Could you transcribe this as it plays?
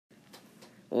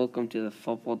Welcome to the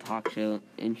Football Talk Show,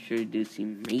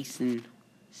 introducing Mason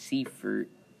Seifert,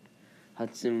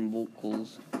 Hudson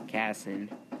Vocals, Casson,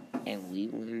 and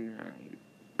Leland Ryan.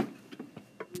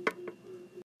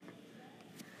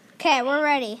 Okay, we're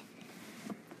ready.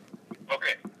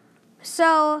 Okay.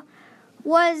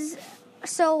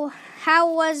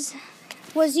 How was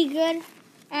he good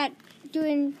at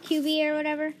doing QB or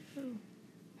whatever?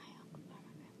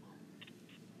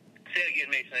 Say it again,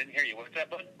 Mason. I didn't hear you. What's that,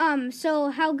 bud? So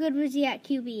how good was he at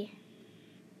QB?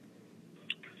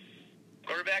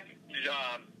 Quarterback,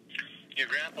 your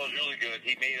grandpa's really good.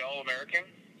 He made All-American.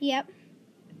 Yep.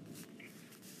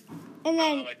 And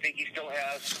then I think he still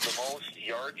has the most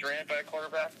yards ran by a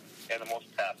quarterback and the most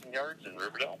passing yards in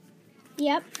Riverdale.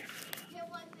 Yep.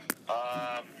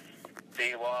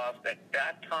 They lost at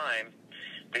that time.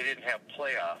 They didn't have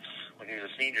playoffs. When he was a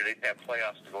senior, they didn't have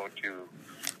playoffs to go to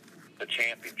the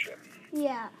championship.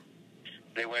 Yeah.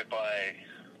 They went by.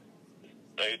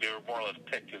 They were more or less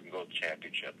picked who can go to the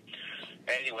championship.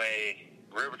 Anyway,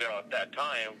 Riverdale at that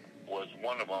time was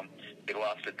one of them. They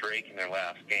lost to Drake in their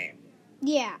last game.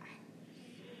 Yeah.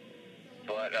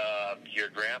 But your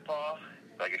grandpa,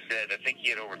 like I said, I think he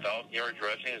had over 1,000 yards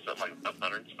rushing, something like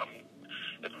 100 something.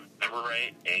 If I remember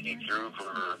right, and he threw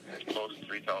for close to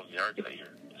 3,000 yards that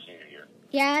year, the senior year.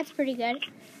 Yeah, that's pretty good.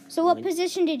 So what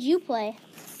position did you play?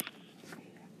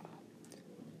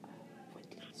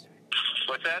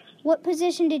 What's that? What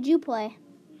position did you play?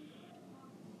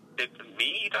 It's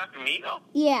me? You talking to me now?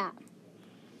 Yeah.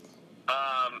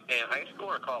 In high school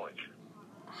or college?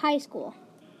 High school.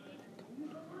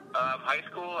 High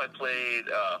school, I played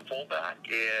fullback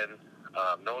and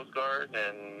nose guard,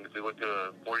 and if we went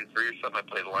to 43 or something, I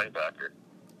played linebacker.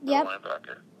 Yep.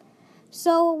 Linebacker.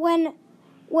 So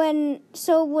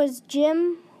was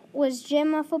Jim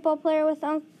a football player with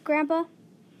Grandpa?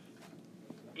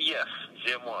 Yes,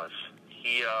 Jim was.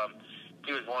 He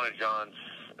was one of John's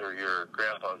or your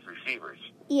grandpa's receivers.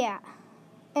 Yeah.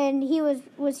 And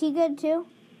was he good too?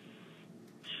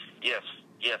 Yes,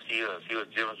 he was.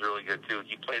 Jim was really good too.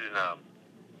 He played in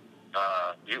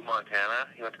Butte, Montana.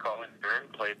 He went to college there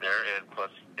and played there, and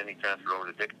plus then he transferred over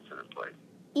to Dickinson and played.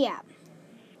 Yeah.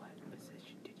 What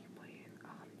position did you play in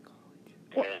college?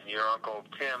 And your Uncle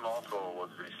Tim also was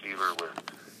a receiver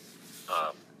with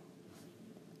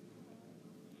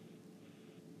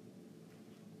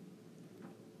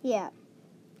Yeah.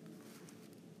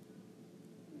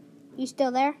 You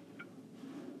still there?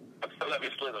 let me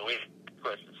slip away.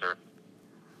 Question, sir.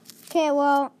 Okay,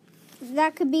 well,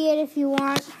 that could be it if you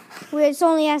want. It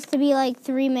only has to be like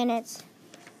 3 minutes.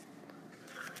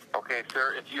 Okay,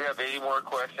 sir, if you have any more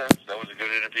questions, that was a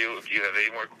good interview. If you have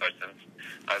any more questions,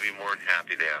 I'd be more than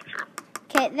happy to answer.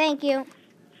 Okay, thank you.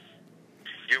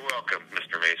 You're welcome,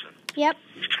 Mr. Mason. Yep.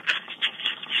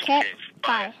 Okay, bye.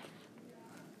 bye.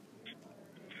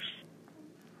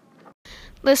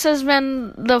 This has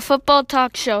been the Football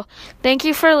Talk Show. Thank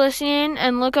you for listening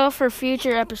and look out for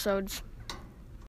future episodes.